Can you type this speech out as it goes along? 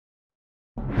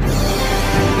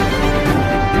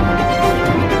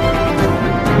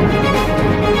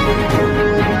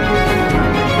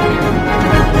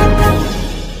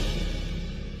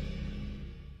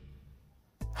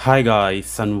Hi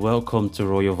guys and welcome to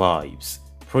Royal Vibes.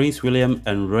 Prince William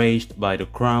enraged by the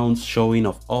Crown's showing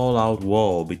of all-out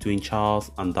war between Charles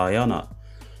and Diana.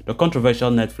 The controversial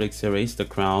Netflix series The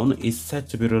Crown is set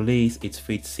to be released its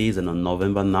fifth season on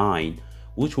November 9,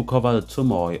 which will cover the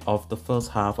turmoil of the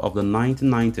first half of the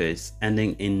 1990s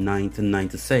ending in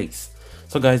 1996.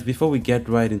 So guys, before we get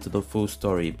right into the full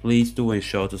story, please do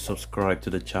ensure to subscribe to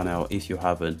the channel if you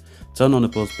haven't. Turn on the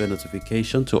post bell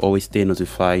notification to always stay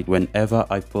notified whenever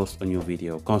I post a new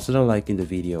video. Consider liking the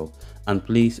video and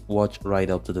please watch right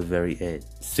up to the very end.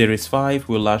 Series 5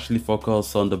 will largely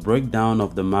focus on the breakdown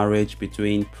of the marriage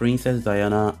between Princess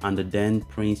Diana and the then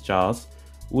Prince Charles,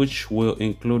 which will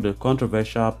include the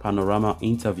controversial panorama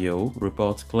interview,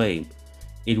 reports claim.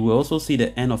 It will also see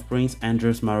the end of Prince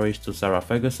Andrew's marriage to Sarah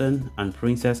Ferguson and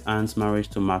Princess Anne's marriage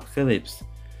to Mark Phillips.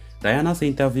 Diana's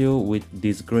interview with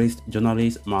disgraced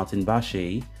journalist Martin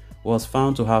Bashi was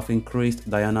found to have increased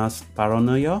Diana's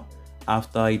paranoia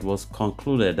after it was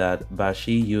concluded that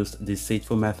Bashi used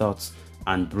deceitful methods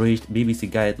and breached BBC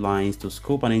guidelines to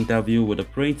scoop an interview with the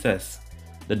princess.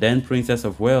 The then Princess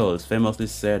of Wales famously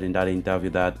said in that interview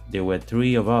that there were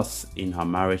three of us in her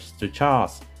marriage to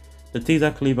Charles. The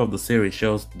teaser clip of the series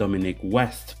shows Dominic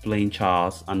West playing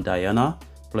Charles and Diana,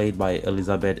 played by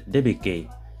Elizabeth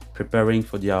Debicki, preparing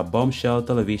for their bombshell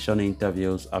television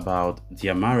interviews about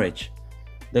their marriage.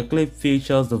 The clip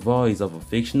features the voice of a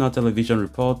fictional television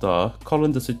reporter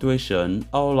calling the situation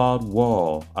all-out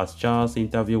war as Charles'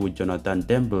 interview with Jonathan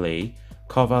Dembele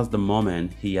covers the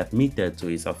moment he admitted to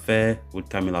his affair with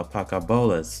Camilla Parker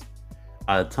Bowles.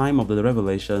 At the time of the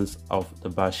revelations of the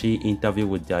Bashi interview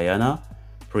with Diana,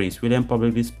 Prince William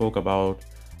publicly spoke about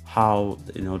how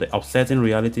the upsetting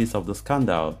realities of the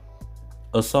scandal.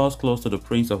 A source close to the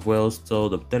Prince of Wales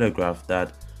told the Telegraph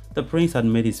that the Prince had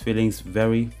made his feelings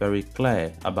very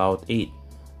clear about it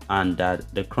and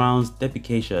that the Crown's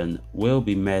deprecation will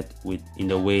be met with in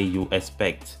the way you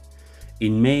expect.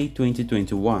 In May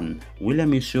 2021,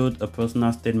 William issued a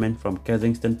personal statement from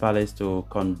Kensington Palace to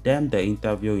condemn the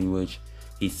interview, in which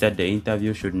he said the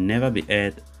interview should never be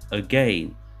aired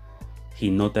again. He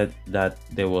noted that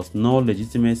there was no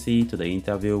legitimacy to the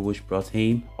interview, which brought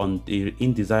him on the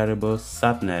undesirable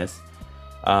sadness,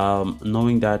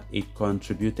 knowing that it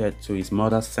contributed to his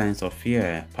mother's sense of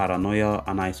fear, paranoia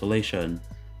and isolation.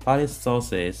 Palace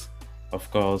sources,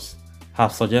 of course,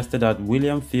 have suggested that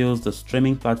William feels the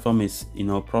streaming platform is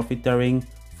profiteering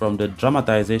from the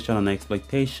dramatization and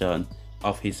exploitation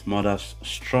of his mother's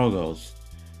struggles.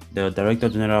 The Director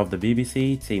General of the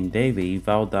BBC, Tim Davie,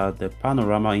 vowed that the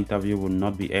panorama interview would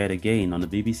not be aired again on the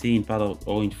BBC in part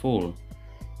or in full.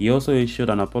 He also issued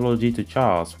an apology to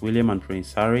Charles, William and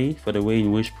Prince Harry for the way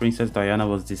in which Princess Diana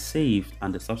was deceived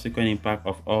and the subsequent impact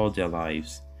of all their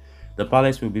lives. The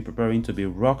palace will be preparing to be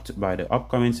rocked by the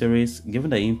upcoming series, given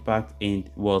the impact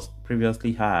it was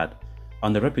previously had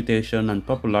on the reputation and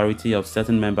popularity of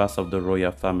certain members of the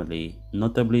royal family,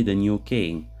 notably the new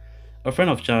king. A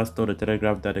friend of Charles told the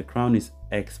Telegraph that the Crown is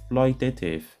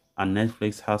exploitative and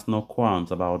Netflix has no qualms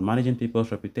about managing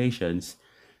people's reputations.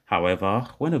 However,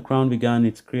 when the Crown began,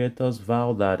 its creators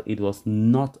vowed that it was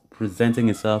not presenting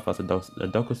itself as a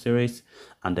docuseries,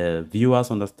 and the viewers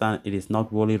understand it is not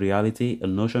wholly reality, a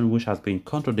notion which has been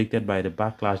contradicted by the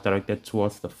backlash directed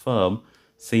towards the firm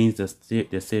since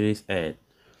the series aired.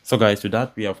 So guys, with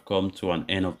that, we have come to an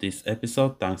end of this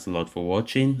episode. Thanks a lot for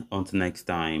watching. Until next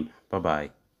time, bye bye.